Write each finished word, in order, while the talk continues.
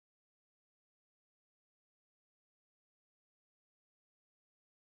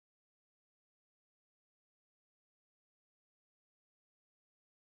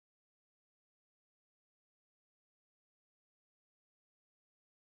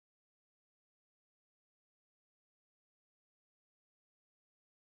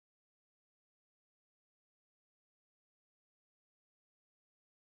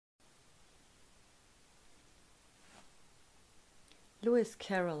Lewis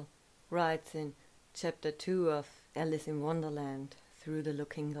Carroll writes in Chapter 2 of Alice in Wonderland, Through the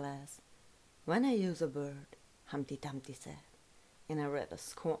Looking Glass, "When I use a word," Humpty Dumpty said, in a rather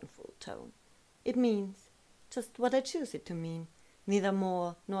scornful tone, "it means just what I choose it to mean, neither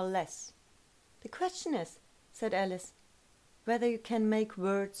more nor less." "The question is," said Alice, "whether you can make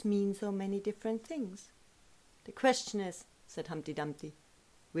words mean so many different things." "The question is," said Humpty Dumpty,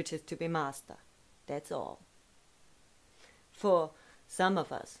 "which is to be master, that's all." For some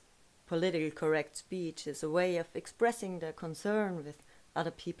of us, political correct speech is a way of expressing their concern with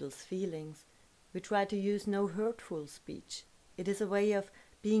other people's feelings. We try to use no hurtful speech. It is a way of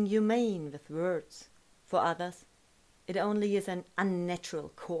being humane with words. For others, it only is an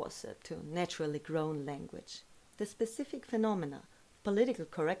unnatural corset to naturally grown language. The specific phenomena of political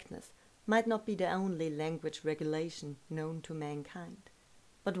correctness might not be the only language regulation known to mankind,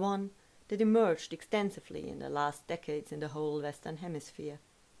 but one that emerged extensively in the last decades in the whole Western Hemisphere,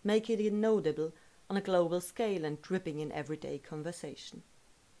 making it notable on a global scale and dripping in everyday conversation.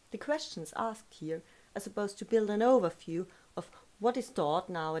 The questions asked here are supposed to build an overview of what is thought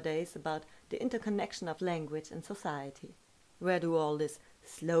nowadays about the interconnection of language and society. Where do all these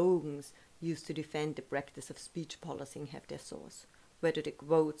slogans used to defend the practice of speech policing have their source? Where do the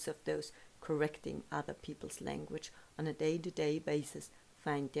quotes of those correcting other people's language on a day-to-day basis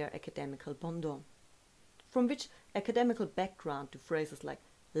find their academical pendant? From which academical background do phrases like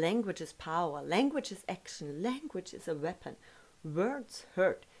language is power, language is action, language is a weapon, words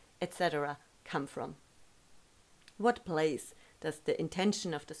hurt, etc. come from? What place does the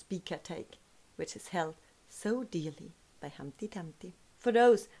intention of the speaker take, which is held so dearly by Humpty Dumpty? For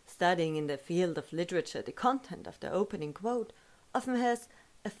those studying in the field of literature, the content of the opening quote often has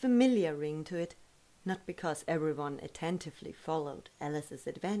a familiar ring to it, not because everyone attentively followed Alice's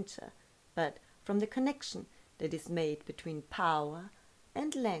adventure, but from the connection that is made between power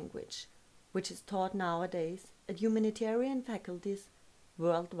and language, which is taught nowadays at humanitarian faculties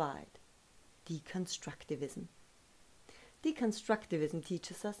worldwide: deconstructivism. Deconstructivism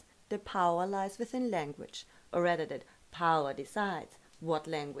teaches us that power lies within language, or rather that power decides what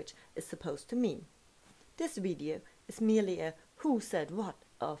language is supposed to mean. This video is merely a who said what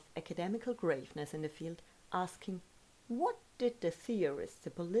of academical graveness in the field, asking what did the theorists the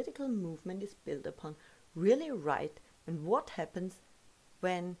political movement is built upon really write, and what happens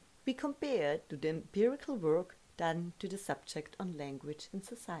when we compare it to the empirical work done to the subject on language and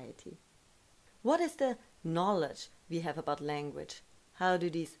society. What is the knowledge we have about language? How do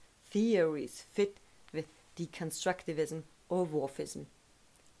these theories fit with deconstructivism or Whorfism?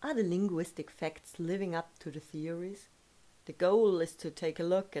 Are the linguistic facts living up to the theories? The goal is to take a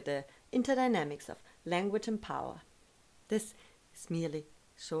look at the interdynamics of language and power. This is merely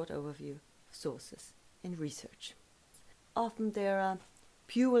a short overview of sources in research. Often there are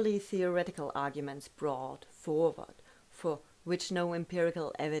purely theoretical arguments brought forward for which no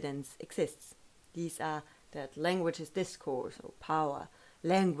empirical evidence exists. These are that language is discourse or power,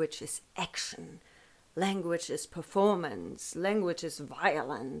 language is action, language is performance, language is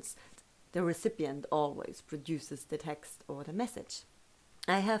violence. The recipient always produces the text or the message.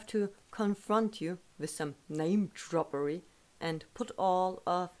 I have to confront you with some name-droppery and put all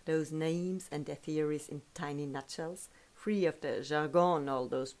of those names and their theories in tiny nutshells, free of the jargon all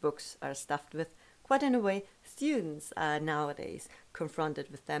those books are stuffed with, quite in a way students are nowadays confronted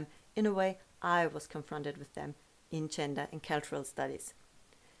with them, in a way I was confronted with them in gender and cultural studies.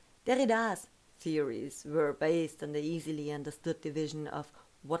 Derrida's theories were based on the easily understood division of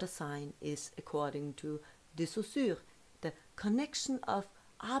what a sign is according to de Saussure, the connection of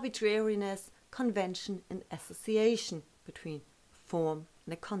arbitrariness, convention and association between form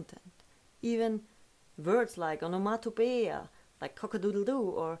and a content. Even words like onomatopoeia, like cock-a-doodle-doo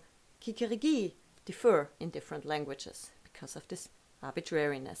or kikeriki, differ in different languages because of this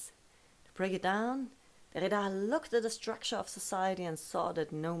arbitrariness. To break it down, Derrida looked at the structure of society and saw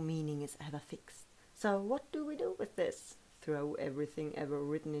that no meaning is ever fixed. So what do we do with this? Throw everything ever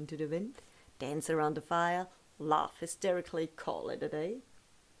written into the wind? Dance around the fire? Laugh hysterically? Call it a day?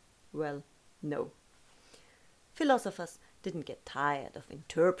 Well, no. Philosophers didn't get tired of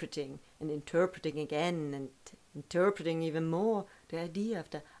interpreting and interpreting again and interpreting even more. The idea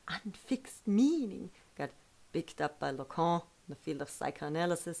of the unfixed meaning got picked up by Lacan in the field of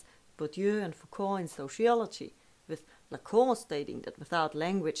psychoanalysis, Bourdieu and Foucault in sociology, with Lacan stating that without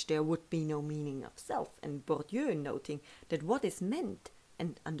language there would be no meaning of self, and Bourdieu noting that what is meant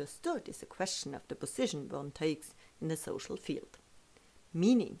and understood is a question of the position one takes in the social field.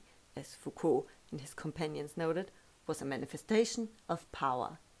 Meaning, as Foucault and his companions noted, was a manifestation of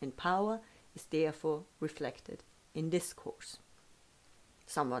power, and power is therefore reflected in discourse.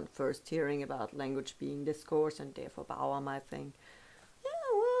 Someone first hearing about language being discourse, and therefore Bauer might think, yeah,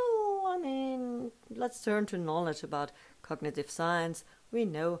 well, I mean, let's turn to knowledge about cognitive science. We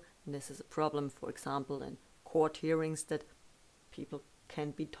know, and this is a problem, for example, in court hearings, that people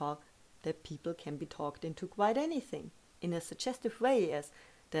can be talked into quite anything in a suggestive way, as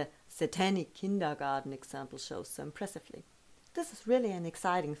the satanic kindergarten example shows so impressively. This is really an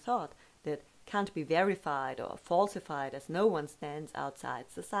exciting thought that can't be verified or falsified, as no one stands outside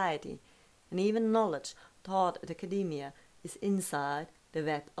society, and even knowledge taught at academia is inside the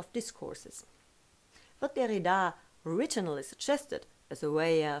web of discourses. What Derrida originally suggested as a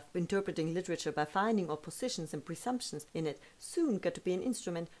way of interpreting literature by finding oppositions and presumptions in it soon got to be an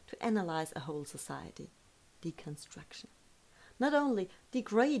instrument to analyze a whole society. Deconstruction. Not only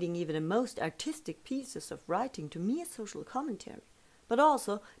degrading even the most artistic pieces of writing to mere social commentary, but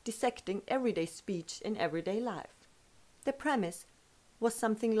also dissecting everyday speech in everyday life. The premise was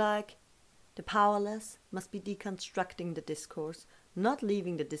something like, the powerless must be deconstructing the discourse, not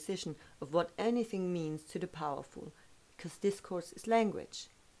leaving the decision of what anything means to the powerful, because discourse is language.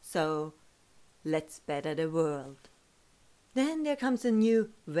 So, let's better the world. Then there comes a new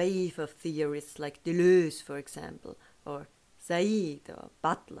wave of theorists like Deleuze, for example, or Said or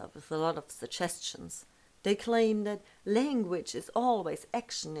Butler, with a lot of suggestions. They claim that language is always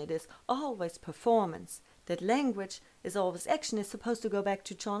action, it is always performance, that language is always action is supposed to go back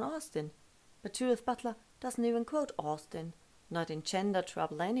to John Austin. But Judith Butler doesn't even quote Austin, not in Gender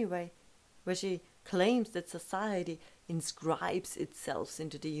Trouble anyway, where she claims that society inscribes itself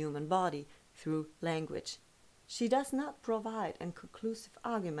into the human body through language. She does not provide a conclusive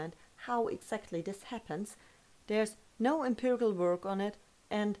argument how exactly this happens. There's no empirical work on it,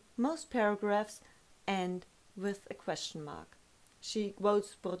 and most paragraphs end with a question mark. She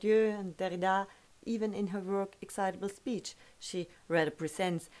quotes Bourdieu and Derrida even in her work Excitable Speech. She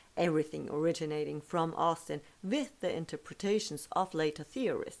represents everything originating from Austin with the interpretations of later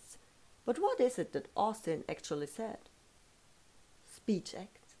theorists. But what is it that Austin actually said? Speech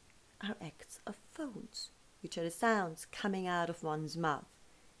acts are acts of phones, which are the sounds coming out of one's mouth.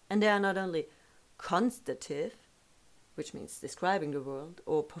 And they are not only constative, which means describing the world,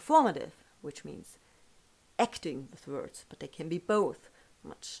 or performative, which means acting with words, but they can be both,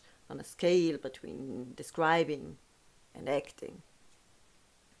 much on a scale between describing and acting.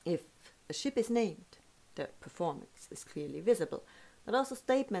 If a ship is named, the performance is clearly visible, but also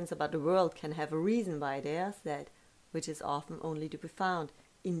statements about the world can have a reason why they are said, which is often only to be found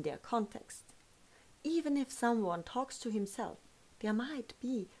in their context. Even if someone talks to himself, there might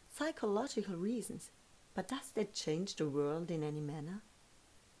be psychological reasons, but does that change the world in any manner?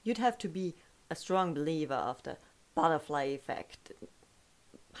 You'd have to be a strong believer of the butterfly effect,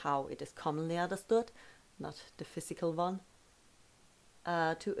 how it is commonly understood, not the physical one,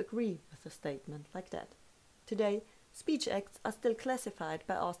 to agree with a statement like that. Today, speech acts are still classified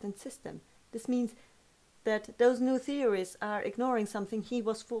by Austin's system. This means that those new theories are ignoring something he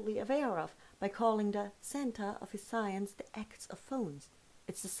was fully aware of by calling the center of his science the acts of phones.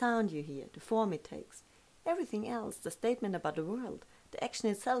 It's the sound you hear, the form it takes. Everything else, the statement about the world, the action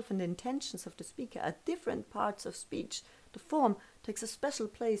itself and the intentions of the speaker are different parts of speech. The form takes a special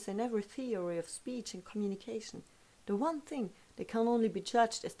place in every theory of speech and communication. The one thing that can only be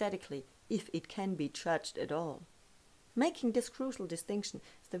judged aesthetically, if it can be judged at all. Making this crucial distinction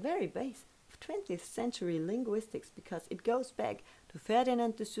is the very base of 20th century linguistics, because it goes back to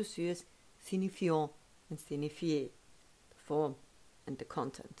Ferdinand de Saussure's signifiant and signifié, the form and the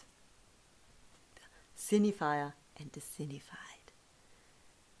content. The signifier and the signified.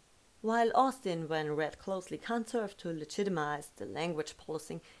 While Austin, when read closely, can't serve to legitimize the language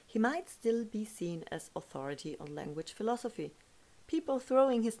policing, he might still be seen as authority on language philosophy. People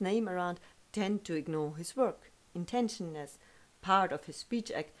throwing his name around tend to ignore his work. Intention as part of his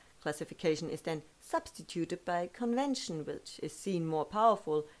speech act classification is then substituted by convention, which is seen more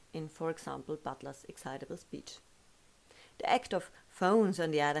powerful in, for example, Butler's Excitable Speech. The act of phones,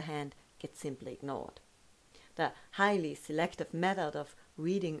 on the other hand, gets simply ignored. The highly selective method of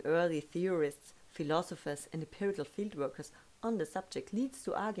reading early theorists, philosophers, and empirical fieldworkers on the subject leads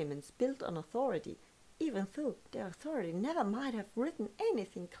to arguments built on authority, even though their authority never might have written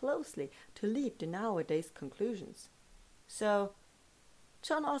anything closely to lead to nowadays conclusions. So,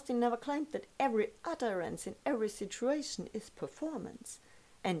 John Austin never claimed that every utterance in every situation is performance,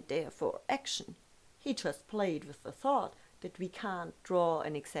 and therefore action. He just played with the thought that we can't draw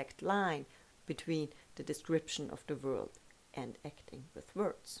an exact line between the description of the world and acting with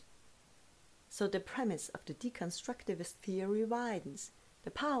words. So the premise of the deconstructivist theory widens.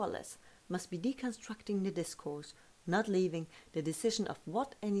 The powerless must be deconstructing the discourse, not leaving the decision of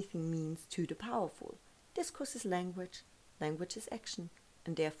what anything means to the powerful. Discourse is language, language is action,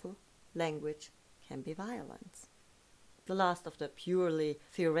 and therefore language can be violence. The last of the purely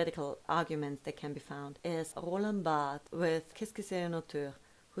theoretical arguments that can be found is Roland Barthes with Qu'est-ce que c'est un auteur,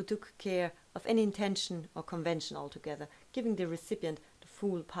 who took care of any intention or convention altogether, giving the recipient the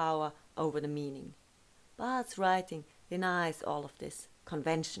full power over the meaning. Barthes' writing denies all of this,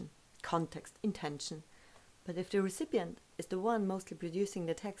 convention, context, intention. But if the recipient is the one mostly producing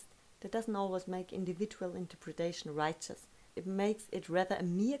the text, that doesn't always make individual interpretation righteous. It makes it rather a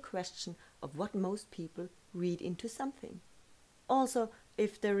mere question of what most people read into something. Also,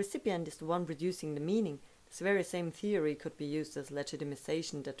 if the recipient is the one producing the meaning, this very same theory could be used as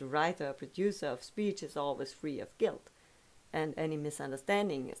legitimization that the writer or producer of speech is always free of guilt, and any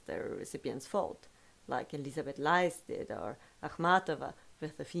misunderstanding is the recipient's fault, like Elisabeth Leys did, or Akhmatova,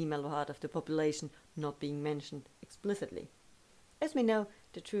 with the female part of the population not being mentioned explicitly. As we know,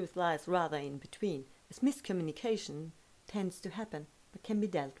 the truth lies rather in between, as miscommunication tends to happen, but can be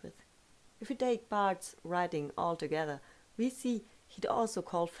dealt with. If we take Barthes' writing altogether, we see he'd also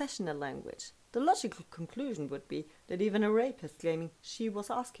call fashion a language. The logical conclusion would be that even a rapist claiming she was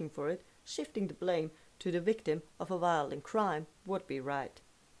asking for it, shifting the blame to the victim of a violent crime, would be right.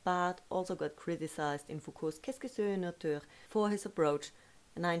 Barthes also got criticized in Foucault's Qu'est-ce que c'est un auteur for his approach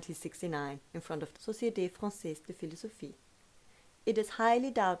in 1969 in front of the Société Française de Philosophie. It is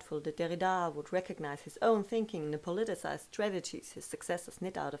highly doubtful that Derrida would recognize his own thinking in the politicized strategies his successors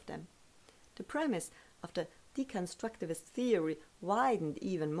knit out of them. The premise of the deconstructivist theory widened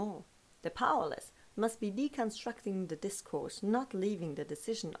even more. The powerless must be deconstructing the discourse, not leaving the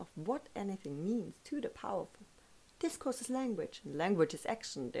decision of what anything means to the powerful. Discourse is language, and language is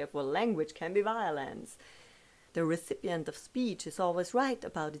action, therefore language can be violence. The recipient of speech is always right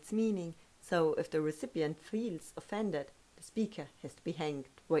about its meaning, so if the recipient feels offended, the speaker has to be hanged.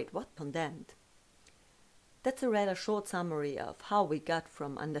 Wait, what? Condemned. That's a rather short summary of how we got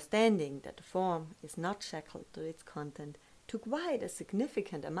from understanding that the form is not shackled to its content to quite a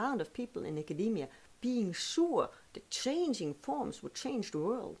significant amount of people in academia being sure that changing forms would change the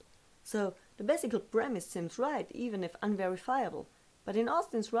world. So the basic premise seems right, even if unverifiable. But in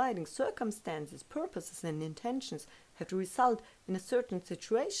Austin's writing, circumstances, purposes and intentions have to result in a certain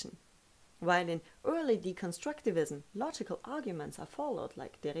situation. While in early deconstructivism, logical arguments are followed,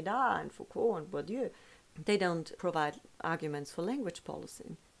 like Derrida and Foucault and Bourdieu. They don't provide arguments for language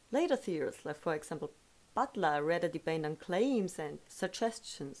policy. Later theorists, like for example Butler, rather depend on claims and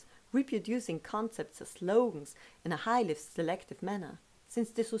suggestions, reproducing concepts as slogans in a highly selective manner.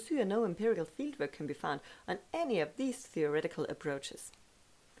 Since de Saussure, no empirical fieldwork can be found on any of these theoretical approaches.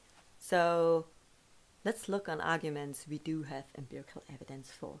 So let's look on arguments we do have empirical evidence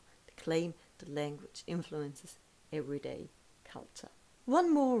for. The claim that language influences everyday culture.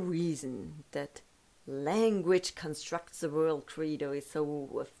 One more reason that language constructs the world credo is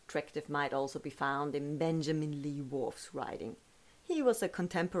so attractive might also be found in Benjamin Lee Whorf's writing. He was a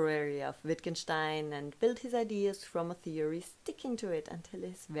contemporary of Wittgenstein and built his ideas from a theory, sticking to it until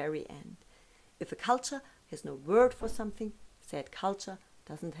his very end. If a culture has no word for something, said culture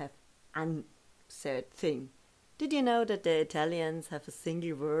doesn't have unsaid thing. Did you know that the Italians have a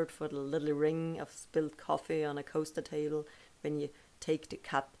single word for the little ring of spilled coffee on a coaster table when you take the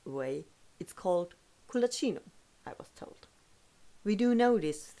cup away? It's called culaccino, I was told. We do know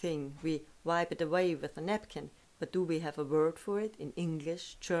this thing, we wipe it away with a napkin, but do we have a word for it in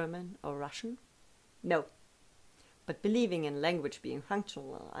English, German or Russian? No. But believing in language being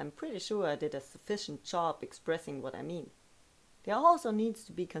functional, I'm pretty sure I did a sufficient job expressing what I mean. There also needs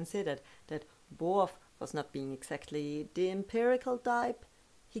to be considered that Whorf was not being exactly the empirical type.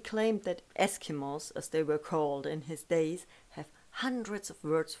 He claimed that Eskimos, as they were called in his days, have hundreds of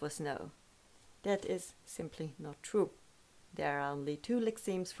words for snow. That is simply not true. There are only 2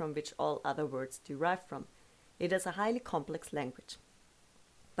 lexemes from which all other words derive from. It is a highly complex language.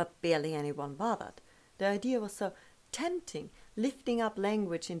 But barely anyone bothered. The idea was so tempting, lifting up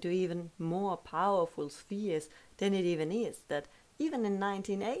language into even more powerful spheres than it even is, that even in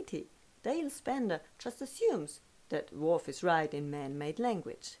 1980, Dale Spender just assumes that Whorf is right in man-made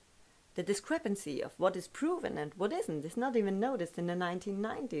language. The discrepancy of what is proven and what isn't is not even noticed in the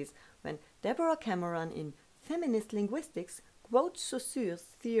 1990s, when Deborah Cameron in Feminist Linguistics quotes Saussure's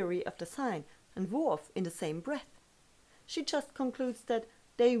theory of the sign and Whorf in the same breath. She just concludes that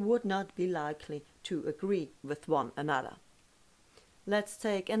they would not be likely to agree with one another. Let's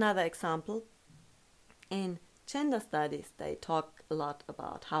take another example. In gender studies, they talk a lot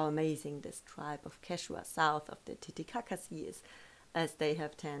about how amazing this tribe of Quechua south of the Titicaca Sea is, as they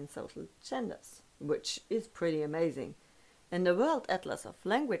have 10 social genders. which is pretty amazing. In the World Atlas of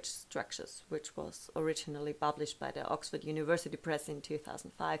Language Structures, which was originally published by the Oxford University Press in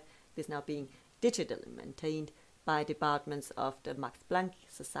 2005, is now being digitally maintained by departments of the Max Planck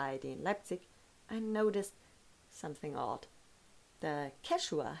Society in Leipzig, I noticed something odd. The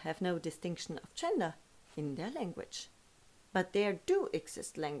Quechua have no distinction of gender in their language. But there do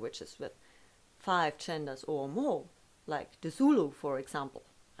exist languages with 5 genders or more, like the Zulu, for example,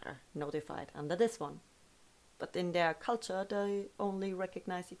 are notified under this one. But in their culture they only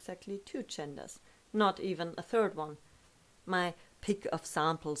recognize exactly 2 genders, not even a third one. My pick of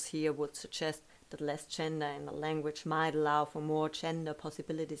samples here would suggest that less gender in a language might allow for more gender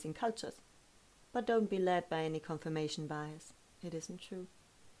possibilities in cultures. But don't be led by any confirmation bias. It isn't true.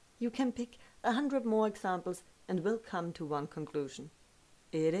 You can pick 100 more examples and will come to one conclusion.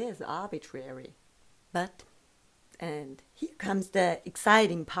 It is arbitrary. But, and here comes the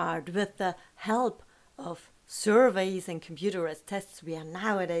exciting part, with the help of surveys and computerized tests, we are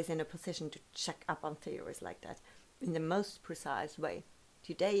nowadays in a position to check up on theories like that in the most precise way.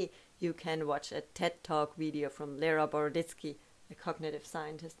 Today you can watch a TED Talk video from Lera Boroditsky, a cognitive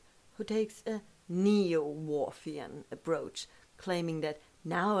scientist, who takes a Neowhorfian approach, claiming that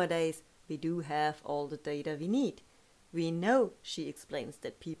nowadays we do have all the data we need. We know, she explains,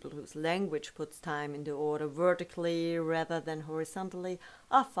 that people whose language puts time into order vertically rather than horizontally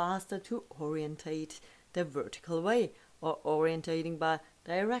are faster to orientate the vertical way, or orientating by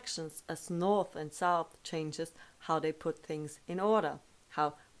directions, as north and south changes how they put things in order,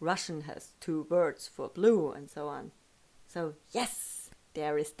 how Russian has 2 words for blue, and so on. So yes,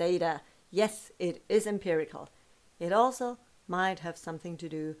 there is data. Yes, it is empirical. It also might have something to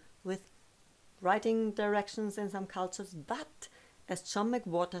do with writing directions in some cultures, but as John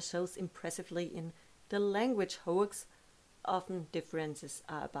McWhorter shows impressively in The Language Hoax, often differences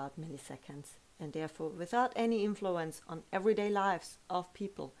are about milliseconds, and therefore without any influence on everyday lives of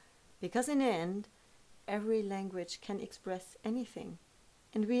people, because in the end, every language can express anything,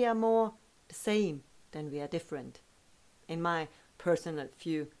 and we are more the same than we are different. In my personal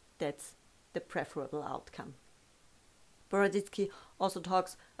view, that's the preferable outcome. Boroditsky also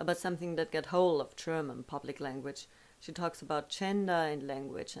talks about something that got hold of German public language. She talks about gender in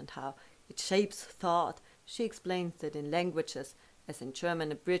language and how it shapes thought. She explains that in languages, as in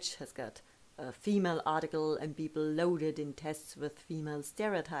German, a bridge has got a female article and people loaded in tests with female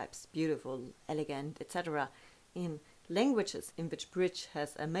stereotypes, beautiful, elegant, etc. In languages in which bridge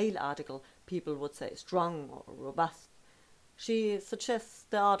has a male article, people would say strong or robust. She suggests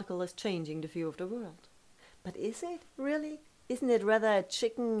the article is changing the view of the world. But is it really? Isn't it rather a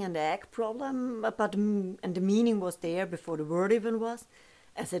chicken and egg problem? And the meaning was there before the word even was,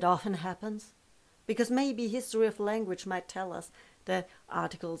 as it often happens? Because maybe history of language might tell us that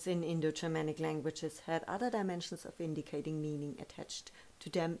articles in Indo-Germanic languages had other dimensions of indicating meaning attached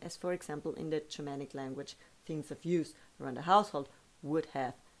to them, as for example in the Germanic language, things of use around the household would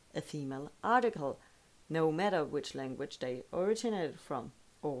have a female article, no matter which language they originated from,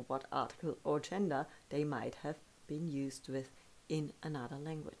 or what article or gender they might have been used with in another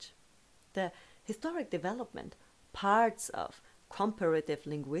language. The historic development, parts of comparative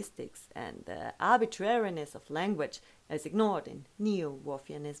linguistics, and the arbitrariness of language is ignored in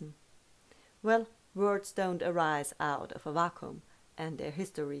Neowhorfianism. Well, words don't arise out of a vacuum, and their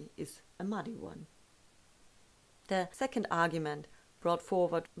history is a muddy one. The second argument brought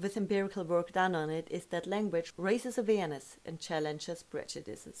forward with empirical work done on it is that language raises awareness and challenges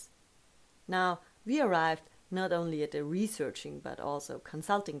prejudices. Now, we arrived not only at the researching but also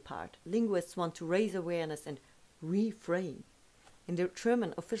consulting part. Linguists want to raise awareness and reframe. In the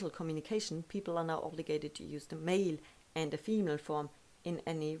German official communication, people are now obligated to use the male and the female form in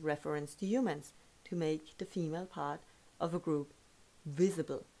any reference to humans to make the female part of a group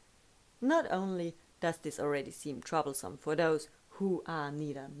visible. Not only does this already seem troublesome for those who are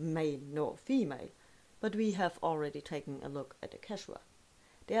neither male nor female, but we have already taken a look at the Quechua.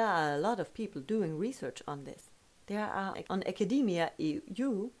 There are a lot of people doing research on this. There are on Academia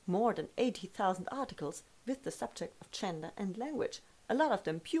EU more than 80,000 articles with the subject of gender and language, a lot of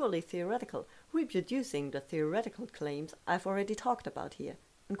them purely theoretical, reproducing the theoretical claims I've already talked about here,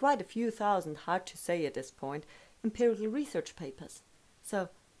 and quite a few thousand, hard to say at this point, empirical research papers. So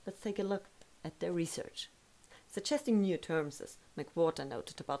let's take a look at the research. Suggesting new terms, as McWhorter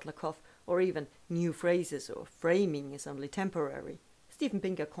noted about Lakoff, or even new phrases or framing is only temporary. Steven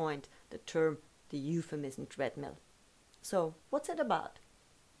Pinker coined the term the euphemism treadmill. So, what's it about?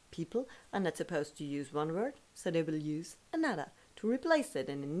 People are not supposed to use one word, so they will use another to replace it,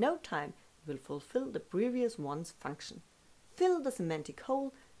 and in no time it will fulfill the previous one's function. Fill the semantic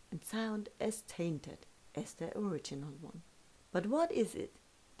hole and sound as tainted as the original one. But what is it,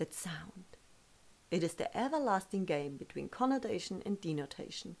 that sound? It is the everlasting game between connotation and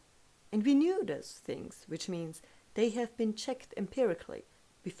denotation. And we knew those things, which means they have been checked empirically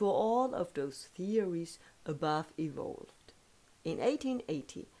before all of those theories above evolved. In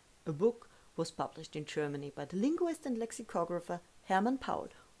 1880, a book was published in Germany by the linguist and lexicographer Hermann Paul,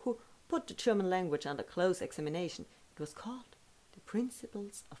 who put the German language under close examination. It was called The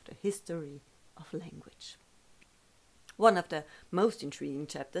Principles of the History of Language. One of the most intriguing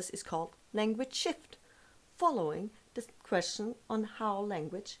chapters is called Language Shift, following the question on how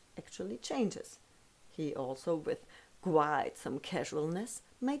language actually changes. He also, with quite some casualness,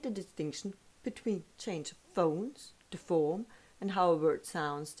 made the distinction between change of phones, the form, and how a word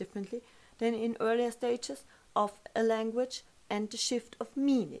sounds differently than in earlier stages of a language, and the shift of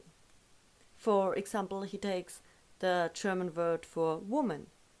meaning. For example, he takes the German word for woman,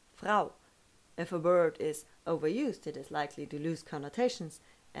 Frau. If a word is overused, it is likely to lose connotations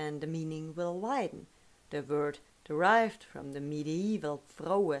and the meaning will widen. The word derived from the medieval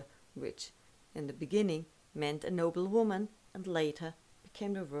Fraue, which in the beginning meant a noble woman and later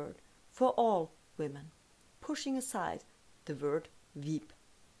became the word for all women, pushing aside the word Weib.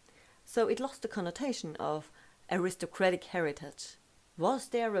 So it lost the connotation of aristocratic heritage. Was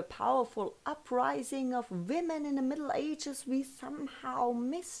there a powerful uprising of women in the Middle Ages we somehow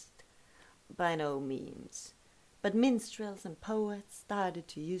missed? By no means. But minstrels and poets started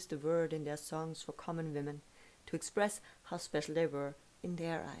to use the word in their songs for common women to express how special they were in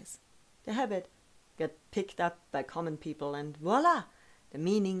their eyes. The habit got picked up by common people and voila, the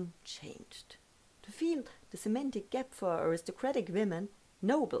meaning changed. To fill the semantic gap for aristocratic women,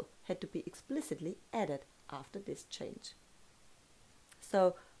 noble had to be explicitly added after this change.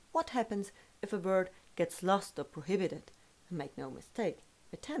 So, what happens if a word gets lost or prohibited? And make no mistake,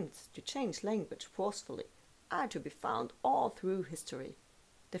 attempts to change language forcefully are to be found all through history.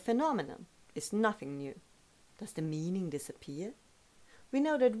 The phenomenon is nothing new. Does the meaning disappear? We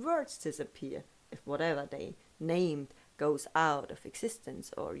know that words disappear if whatever they named goes out of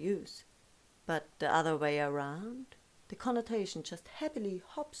existence or use. But the other way around, the connotation just happily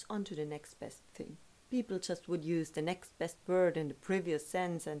hops onto the next best thing. People just would use the next best word in the previous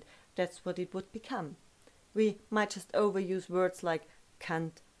sense, and that's what it would become. We might just overuse words like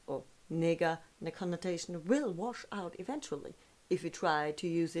cunt or nigger, and the connotation will wash out eventually. If we try to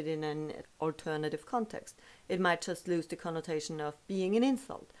use it in an alternative context, it might just lose the connotation of being an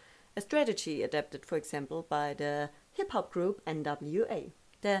insult, a strategy adapted, for example, by the hip-hop group NWA.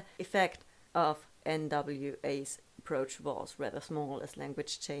 The effect of NWA's approach was rather small, as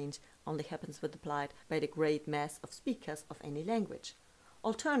language change only happens when applied by the great mass of speakers of any language.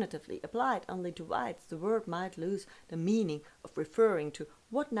 Alternatively, applied only to whites, the word might lose the meaning of referring to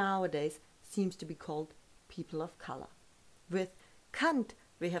what nowadays seems to be called people of color. With cunt,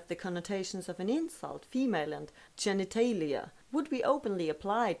 we have the connotations of an insult, female, and genitalia. Would be openly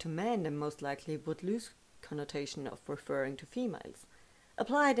applied to men, then most likely would lose connotation of referring to females.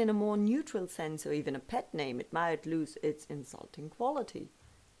 Applied in a more neutral sense, or even a pet name, it might lose its insulting quality.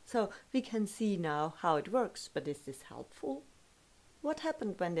 So we can see now how it works, but is this helpful? What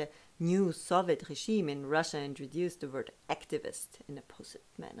happened when the new Soviet regime in Russia introduced the word activist in a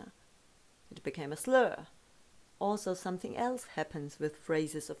positive manner? It became a slur. Also, something else happens with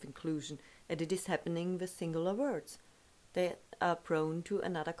phrases of inclusion, and it is happening with singular words. They are prone to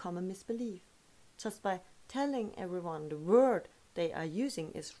another common misbelief. Just by telling everyone the word they are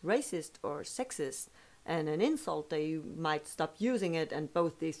using is racist or sexist and an insult, they might stop using it, and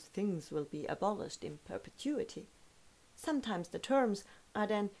both these things will be abolished in perpetuity. Sometimes the terms are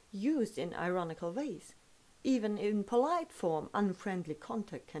then used in ironical ways. Even in polite form, unfriendly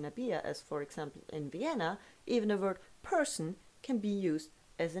contact can appear, as for example in Vienna, even the word person can be used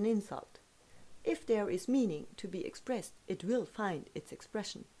as an insult. If there is meaning to be expressed, it will find its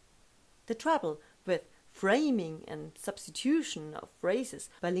expression. The trouble with framing and substitution of phrases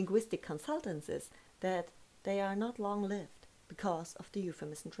by linguistic consultants is that they are not long-lived because of the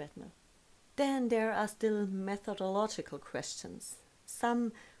euphemism treadmill. Then there are still methodological questions.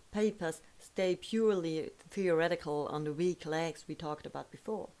 Some papers stay purely theoretical on the weak legs we talked about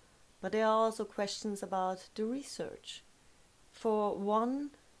before, but there are also questions about the research. For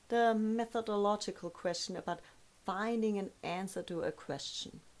one, the methodological question about finding an answer to a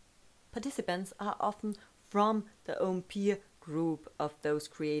question. Participants are often from the own peer group of those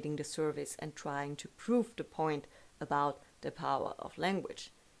creating the surveys and trying to prove the point about the power of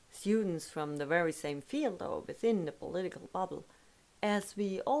language. Students from the very same field or within the political bubble. As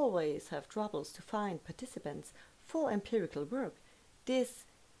we always have troubles to find participants for empirical work, this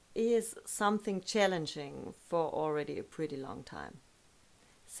is something challenging for already a pretty long time.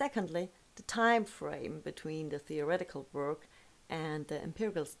 Secondly, the time frame between the theoretical work and the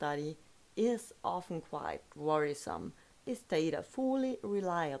empirical study is often quite worrisome. Is data fully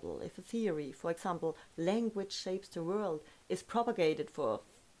reliable if a theory, for example, language shapes the world, is propagated for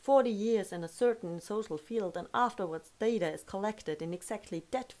 40 years in a certain social field and afterwards data is collected in exactly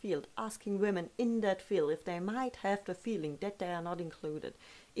that field, asking women in that field if they might have the feeling that they are not included,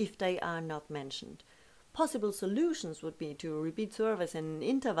 if they are not mentioned? Possible solutions would be to repeat surveys in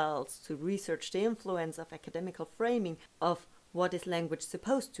intervals, to research the influence of academical framing of what is language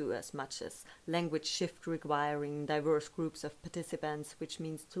supposed to, as much as language shift requiring diverse groups of participants, which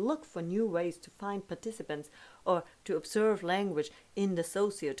means to look for new ways to find participants or to observe language in the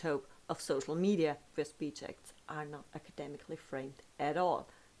sociotope of social media, where speech acts are not academically framed at all.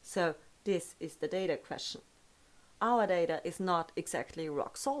 So this is the data question. Our data is not exactly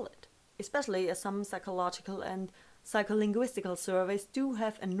rock solid, especially as some psychological and psycholinguistical surveys do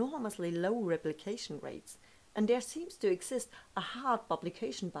have enormously low replication rates. And there seems to exist a hard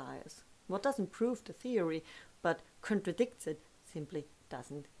publication bias. What doesn't prove the theory but contradicts it simply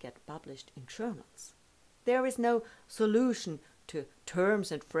doesn't get published in journals. There is no solution to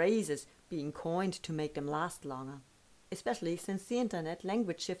terms and phrases being coined to make them last longer. Especially since the internet,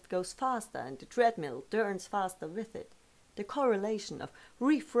 language shift goes faster and the treadmill turns faster with it. The correlation of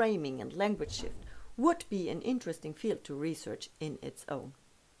reframing and language shift would be an interesting field to research in its own.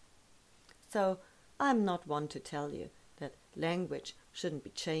 So, I'm not one to tell you that language shouldn't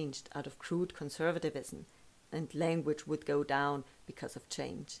be changed out of crude conservatism and language would go down because of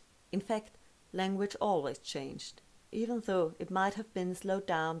change. In fact, language always changed, even though it might have been slowed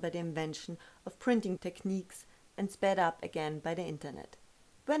down by the invention of printing techniques and sped up again by the internet.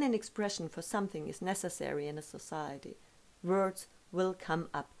 When an expression for something is necessary in a society, words will come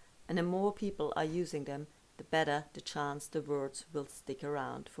up, and the more people are using them, the better the chance the words will stick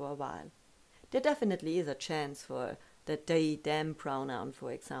around for a while. There definitely is a chance for the they, them pronoun,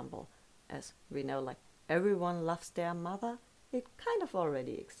 for example. As we know, like everyone loves their mother, it kind of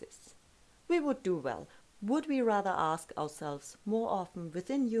already exists. We would do well. Would we rather ask ourselves more often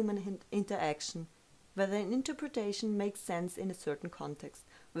within human interaction whether an interpretation makes sense in a certain context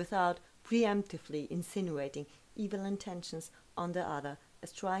without preemptively insinuating evil intentions on the other,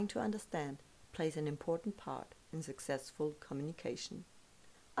 as trying to understand plays an important part in successful communication.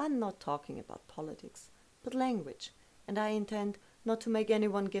 I'm not talking about politics, but language, and I intend not to make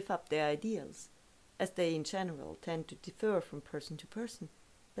anyone give up their ideals, as they in general tend to differ from person to person,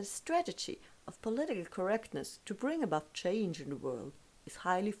 but a strategy of political correctness to bring about change in the world is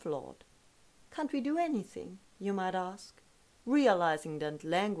highly flawed. Can't we do anything, you might ask, realizing that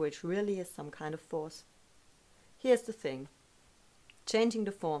language really is some kind of force? Here's the thing. Changing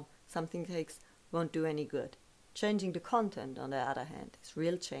the form something takes won't do any good. Changing the content, on the other hand, is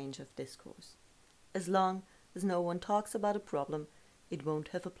real change of discourse. As long as no one talks about a problem, it won't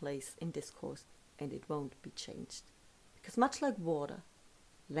have a place in discourse and it won't be changed. Because much like water,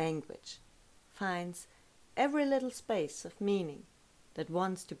 language finds every little space of meaning that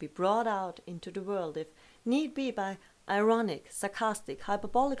wants to be brought out into the world, if need be, by ironic, sarcastic,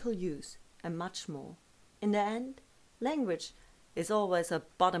 hyperbolical use, and much more. In the end, language is always a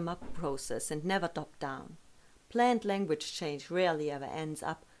bottom-up process and never top-down. Planned language change rarely ever ends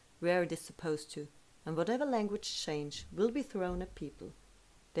up where it is supposed to, and whatever language change will be thrown at people,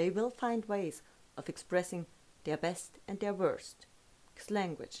 they will find ways of expressing their best and their worst, because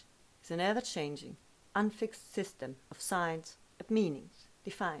language is an ever-changing, unfixed system of signs and meanings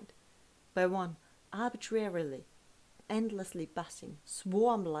defined by one arbitrarily, endlessly buzzing,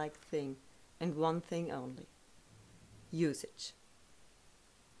 swarm-like thing, and one thing only: usage.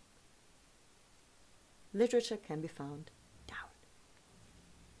 Literature can be found